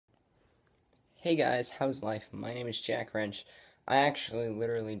Hey guys, how's life? My name is Jack Wrench. I actually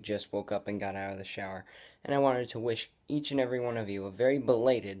literally just woke up and got out of the shower, and I wanted to wish each and every one of you a very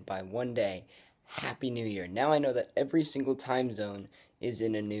belated, by one day, Happy New Year. Now I know that every single time zone is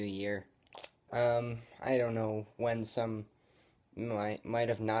in a new year. I don't know when some might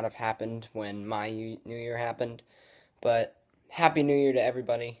have not have happened when my New Year happened, but Happy New Year to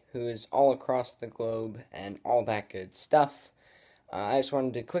everybody who is all across the globe and all that good stuff. I just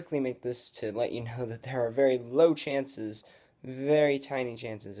wanted to quickly make this to let you know that there are very low chances, very tiny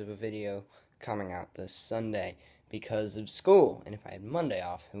chances of a video coming out this Sunday because of school. And if I had Monday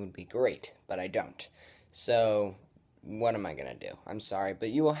off, it would be great, but I don't. So, what am I going to do? I'm sorry, but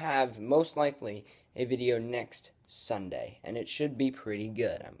you will have most likely a video next Sunday, and it should be pretty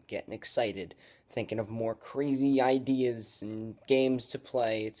good. I'm getting excited, thinking of more crazy ideas and games to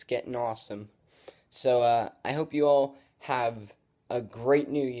play. It's getting awesome. So, I hope you all have a great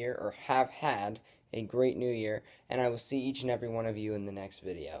new year, or have had a great new year, and I will see each and every one of you in the next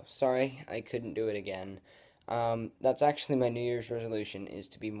video. Sorry, I couldn't do it again. That's actually my New Year's resolution, is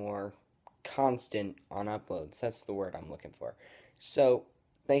to be more constant on uploads. That's the word I'm looking for. So,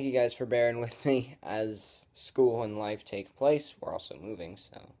 thank you guys for bearing with me as school and life take place. We're also moving,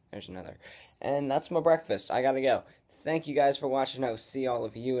 so there's another. And that's my breakfast. I gotta go. Thank you guys for watching. I will see all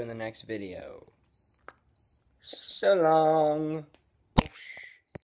of you in the next video. So long.